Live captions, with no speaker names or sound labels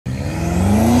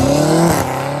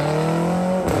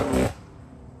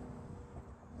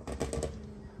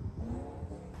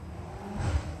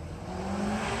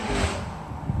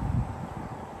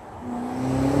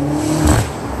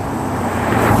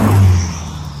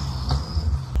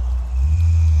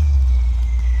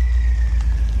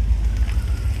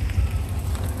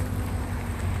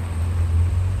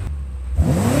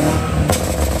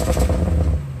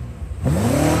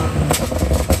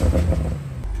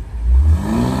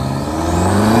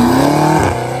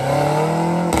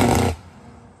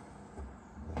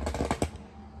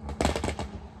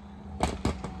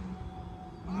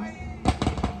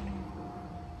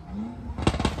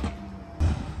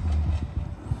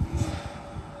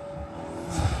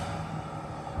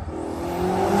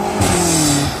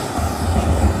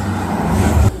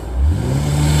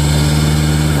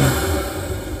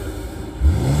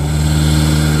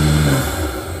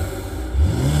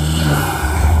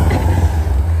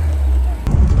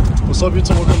What's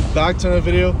up, YouTube? Welcome back to another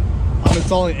video. I'm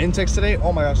installing intakes today.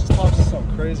 Oh my gosh, this box is so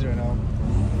crazy right now.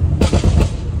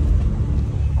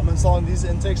 I'm installing these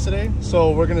intakes today, so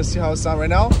we're gonna see how it sounds right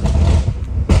now.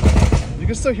 You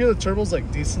can still hear the turbos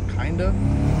like decent, kinda.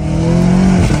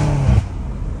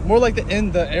 More like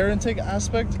the air intake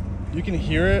aspect, you can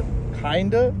hear it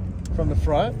kinda from the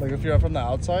front, like if you're from the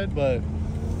outside, but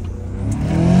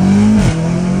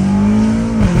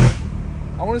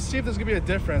I want to see if there's gonna be a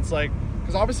difference, like,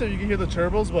 because obviously you can hear the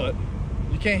turbos, but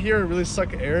you can't hear it really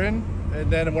suck air in. And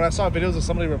then when I saw videos of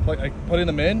somebody like putting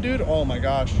them in, dude, oh my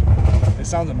gosh, it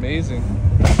sounds amazing.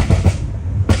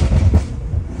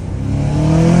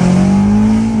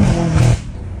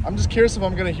 I'm just curious if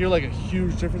I'm gonna hear like a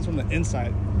huge difference from the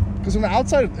inside, because from the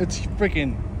outside it's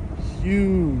freaking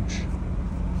huge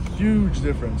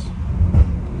difference.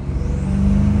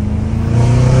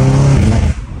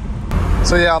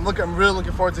 So yeah, I'm really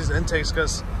looking forward to these intakes,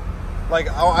 because like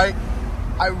I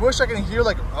wish I can hear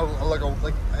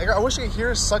I wish I could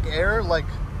hear it suck air like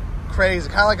crazy,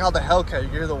 kind of like how the Hellcat, you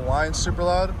hear the whine super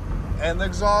loud and the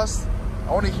exhaust.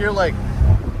 I want to hear like,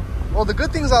 well, the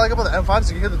good things I like about the M5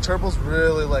 is you can hear the turbos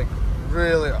really like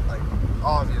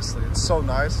obviously. It's so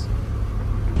nice.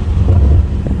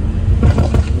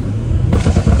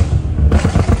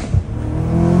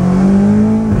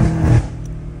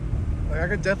 I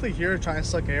could definitely hear it trying to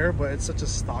suck air, but it's such a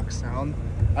stock sound.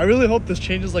 I really hope this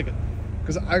changes, like,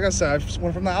 because like I said,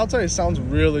 when from the outside it sounds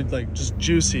really like just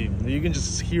juicy. You can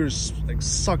just hear like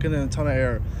sucking in a ton of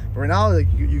air. But right now, like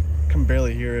you can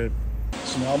barely hear it.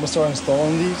 So now I'm gonna start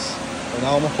installing these. And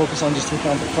now I'm gonna focus on just taking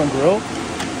out the front grille.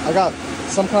 I got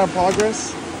some kind of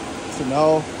progress. So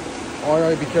now all I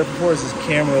gotta be careful for is this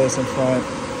camera that's in front.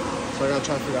 So I gotta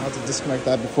try to figure out how to disconnect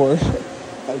that before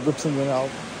I rip something out.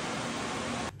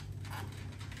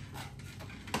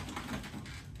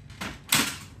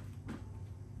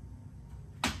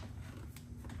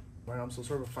 I'm so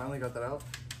sorry, but finally got that out.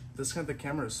 Disconnect the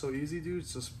camera is so easy, dude.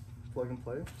 It's just plug and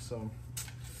play. So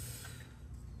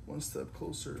one step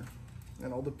closer,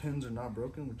 and all the pins are not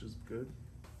broken, which is good.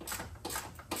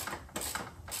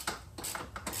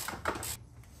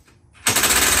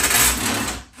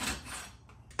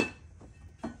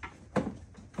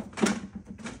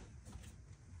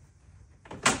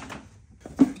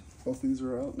 Both these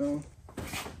are out now.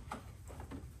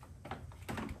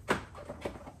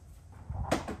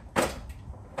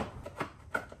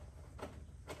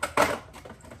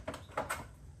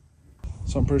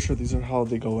 So I'm pretty sure these are how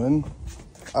they go in.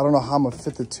 I don't know how I'm gonna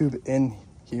fit the tube in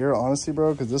here, honestly,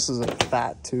 bro, because this is a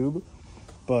fat tube.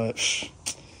 But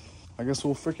I guess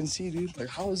we'll freaking see, dude. Like,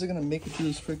 how is it gonna make it through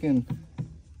this freaking,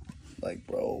 like,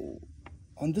 bro,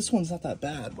 on this one's not that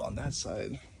bad, but on that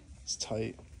side, it's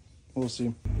tight. We'll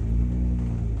see.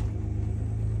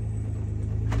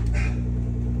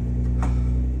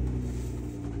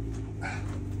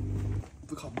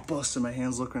 Look how busted my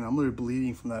hands look right now. I'm literally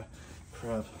bleeding from that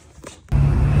prep.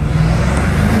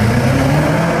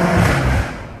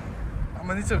 I'm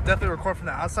gonna need to definitely record from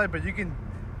the outside, but you can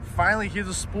finally hear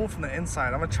the spool from the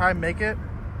inside. I'm gonna try and make it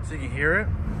so you can hear it.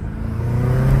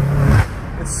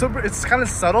 It's kind of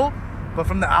subtle, but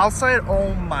from the outside,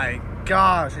 oh my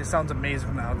gosh, it sounds amazing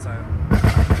from the outside.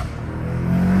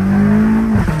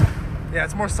 Yeah,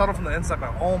 it's more subtle from the inside,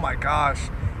 but oh my gosh.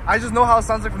 I just know how it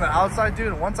sounds like from the outside, dude,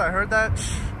 and once I heard that,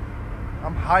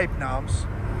 I'm hyped now.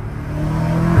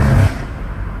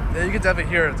 Yeah, you can definitely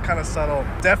hear it. It's kind of subtle.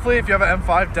 Definitely, if you have an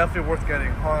M5, definitely worth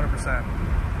getting, 100%.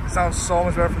 It sounds so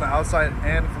much better from the outside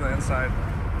and from the inside.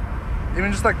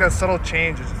 Even just like that subtle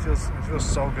change, it feels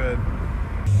so good.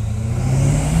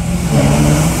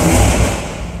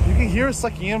 You can hear it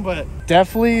sucking in, but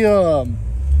definitely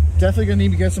gonna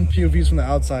need to get some POVs from the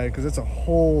outside, because it's a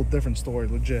whole different story,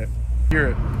 legit. Hear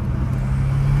it.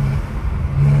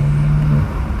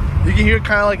 You can hear it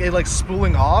kind of like it like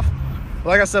spooling off. But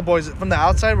like I said, boys, from the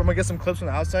outside, we're gonna get some clips from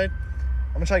the outside.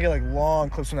 I'm gonna try to get like long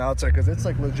clips from the outside, because it's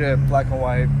like legit black and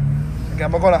white. Okay,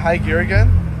 I'm gonna go to high gear again.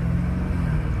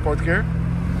 4th gear.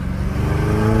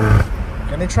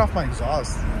 And they turn off my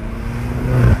exhaust.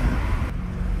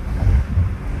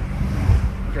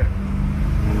 Okay.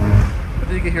 I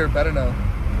think you can hear it better now.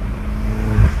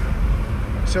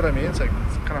 See what I mean? It's like,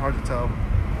 it's kind of hard to tell.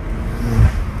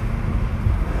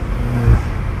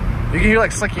 You can hear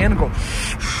like sucking in and go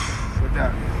like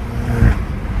that.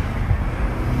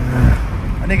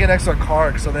 I need to get next to a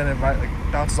car, so then it might like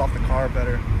bounces off the car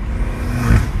better.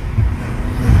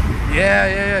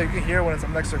 Yeah, you can hear when it's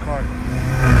next to a car.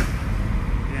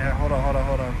 Yeah, hold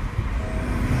on.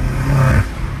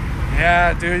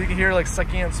 Yeah, dude, you can hear like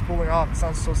sucking and spooling off. It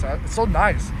sounds so sad. It's so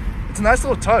nice. It's a nice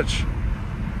little touch.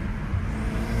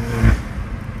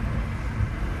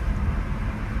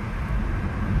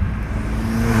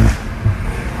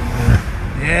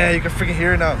 Yeah, you can freaking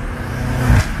hear it now.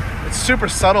 It's super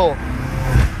subtle,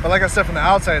 but like I said, from the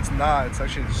outside, it's not. It's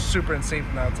actually super insane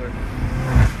from the outside.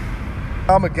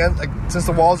 I'm again, like, since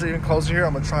the walls are even closer here,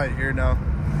 I'm gonna try it here now.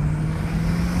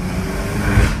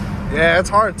 Yeah, it's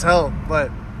hard to tell, but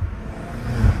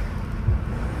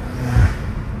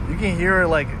you can hear it.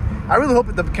 Like, I really hope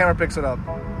that the camera picks it up.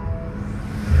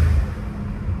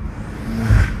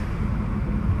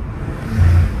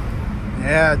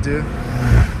 Yeah, dude.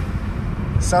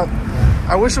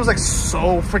 I wish it was like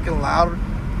so freaking loud.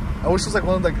 I wish it was like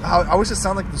one of like I wish it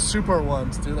sounded like the super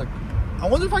ones, dude. Like, I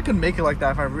wonder if I could make it like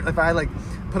that if I like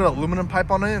put an aluminum pipe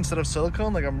on it instead of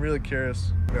silicone. Like, I'm really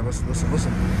curious. Yeah, listen.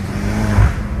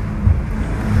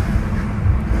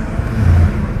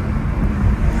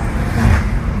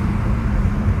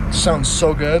 Sounds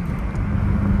so good.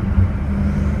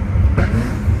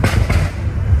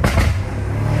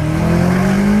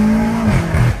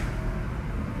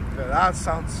 That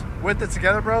sounds, with it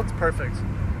together, bro, it's perfect.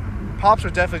 Pops are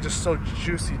definitely just so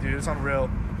juicy, dude. It's unreal.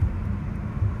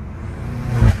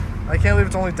 I can't believe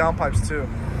it's only downpipes too.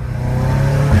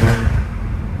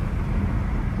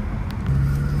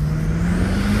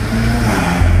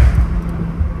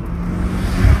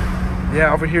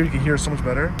 Yeah, over here you can hear it so much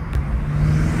better.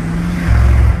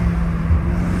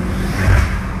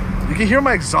 You can hear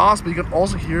my exhaust, but you can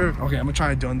also hear... Okay, I'm gonna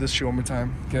try doing this shit one more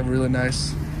time. Get really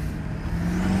nice.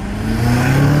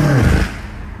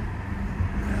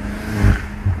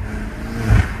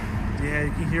 Yeah,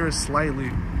 you can hear it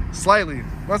slightly.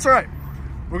 That's all right.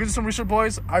 We're gonna do some research,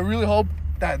 boys. I really hope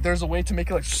that there's a way to make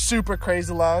it like super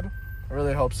crazy loud. I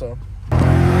really hope so.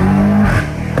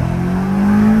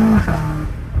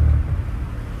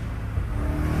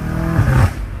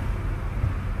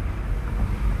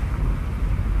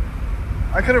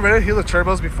 I could have really healed the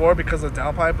turbos before because of the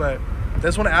downpipe, but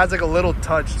this one adds like a little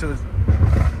touch to the...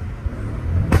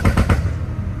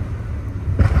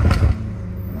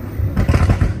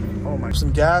 Oh my,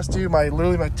 some gas, dude.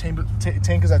 Literally my tank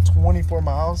is at 24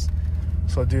 miles.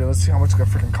 So dude, let's see how much it's gonna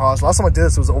freaking cost. Last time I did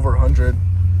this, it was over 100.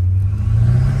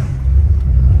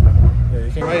 Yeah,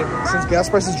 you can, right, since gas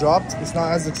prices dropped, it's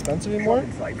not as expensive anymore.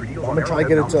 I'm gonna try to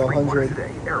get it to 100.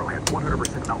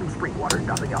 100% mountain spring water,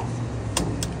 nothing else.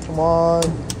 Come on.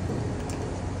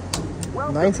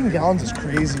 19 gallons is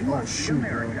crazy. Oh shoot,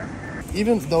 bro.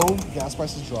 Even though gas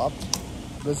prices dropped,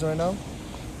 this right now,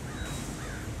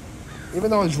 even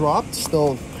though it dropped,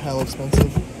 still hell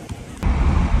expensive.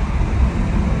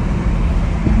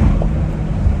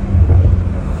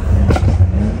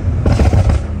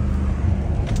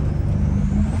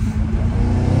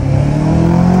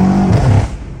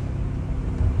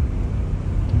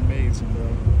 Amazing, bro.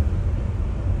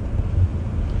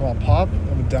 Come on, pop.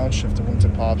 I'm a downshift once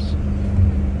it pops.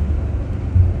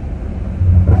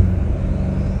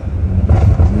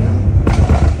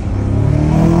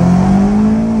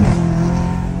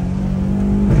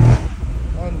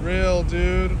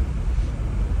 Dude,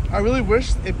 I really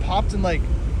wish it popped in like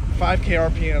 5k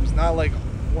RPMs, not like,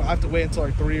 well, I have to wait until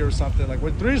like 3 or something. Like,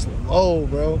 with 3 is low,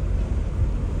 bro.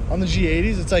 On the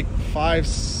G80s, it's like 5,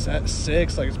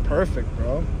 6, like it's perfect,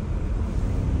 bro.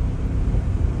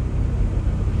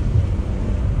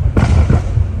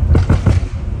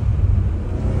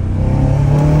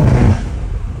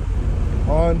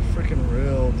 Unfreaking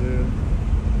real, dude.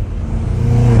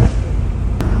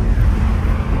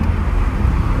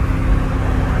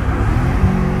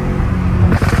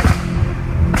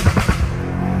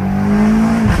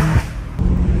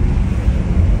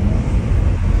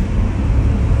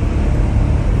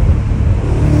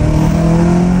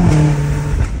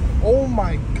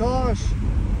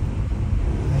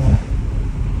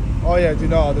 Oh yeah, dude,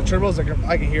 no, the turbos,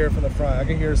 I can hear it from the front. I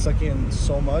can hear it sucking in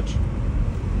so much.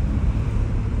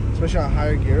 Especially on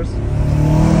higher gears.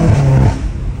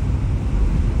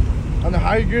 On the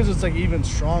higher gears, it's like even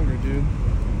stronger, dude.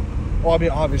 Well, I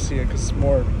mean, obviously, because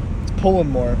it's pulling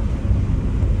more.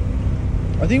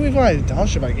 I think even when I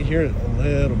downshift, I can hear it a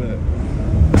little bit.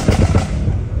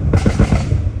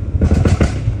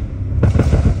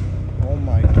 Oh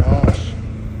my gosh.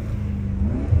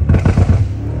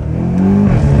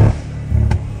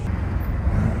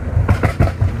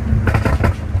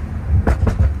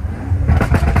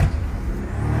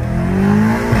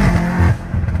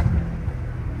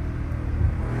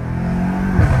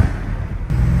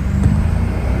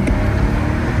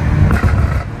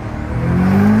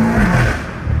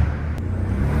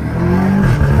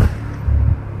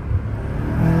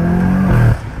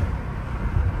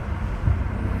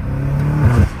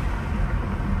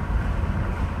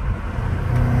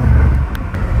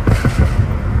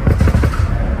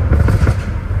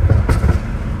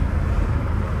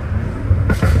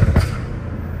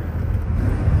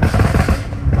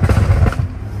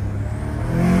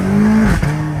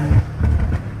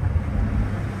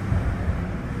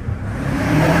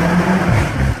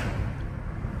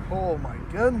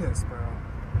 this, bro.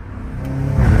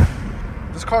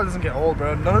 This car doesn't get old,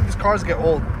 bro. None of these cars get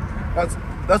old.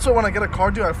 That's what when I get a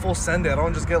car, dude, I full send it. I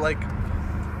don't just get like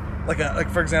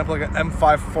for example, like an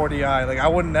M5 40i. Like I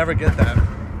would never get that.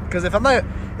 Because if I'm like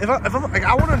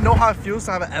I want to know how it feels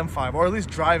to have an M5 or at least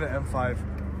drive an M5.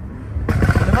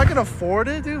 And if I can afford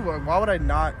it, dude, why would I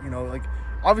not? You know, like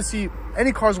obviously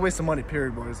any car's a waste of money.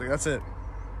 Period, boys. Like that's it.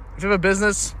 If you have a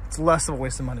business, it's less of a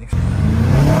waste of money.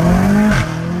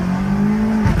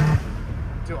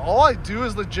 Dude, all I do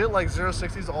is legit like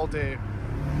 0-60s all day.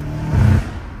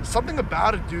 Something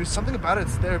about it, dude. Something about it.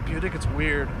 It's therapeutic. It's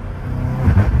weird.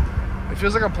 It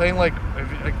feels like I'm playing like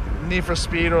Need for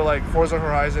Speed or like Forza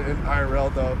Horizon in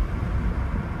IRL though.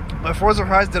 But Forza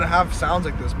Horizon didn't have sounds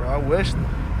like this, bro. I wish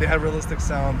they had realistic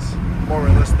sounds, more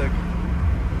realistic.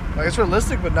 Like it's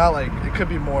realistic, but not like it could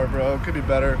be more, bro. It could be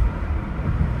better.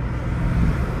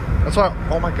 That's why.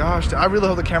 Oh my gosh, dude, I really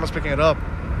hope the camera's picking it up.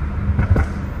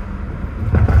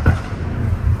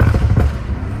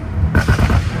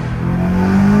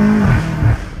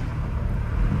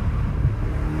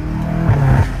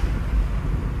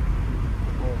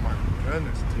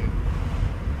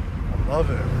 Love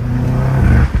it.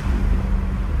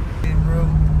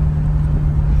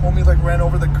 Homie like ran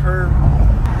over the curb.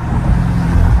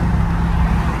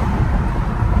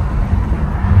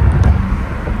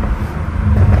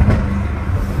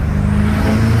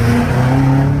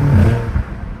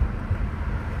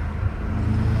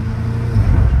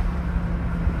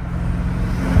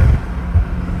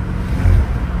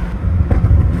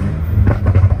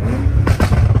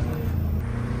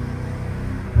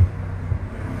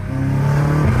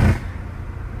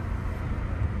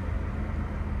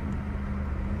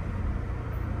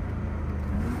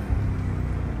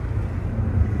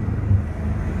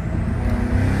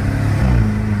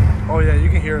 Oh yeah, you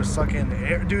can hear it suck in the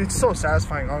air. Dude, it's so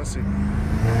satisfying, honestly.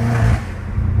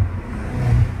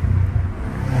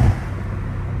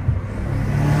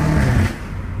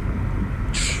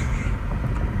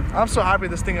 I'm so happy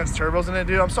this thing has turbos in it,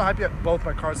 dude. I'm so happy that both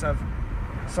my cars have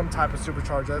some type of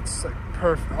supercharger. That's like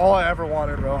perfect. All I ever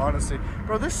wanted, bro, honestly.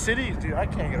 Bro, this city, dude, I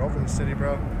can't get over this city,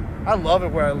 bro. I love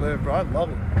it where I live, bro. I love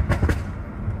it.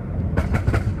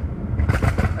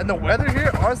 And the weather here,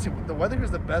 honestly, the weather here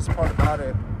is the best part about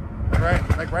it.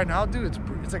 Right now, dude,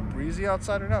 it's like breezy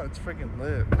outside right now. It's freaking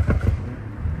lit.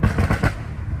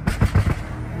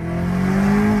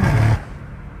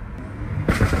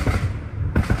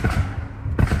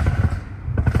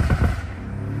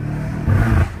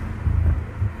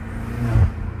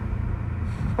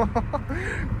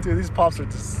 Dude, these pops are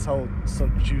just so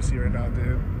juicy right now,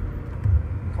 dude.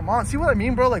 Come on, see what I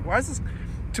mean, bro? Like, why is this?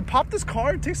 To pop this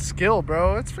car, it takes skill,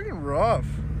 bro. It's freaking rough.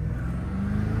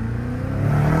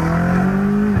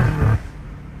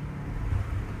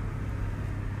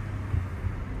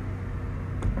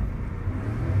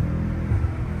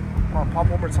 Come on, pop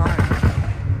one more time.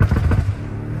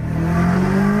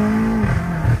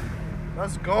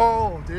 Let's go, dude.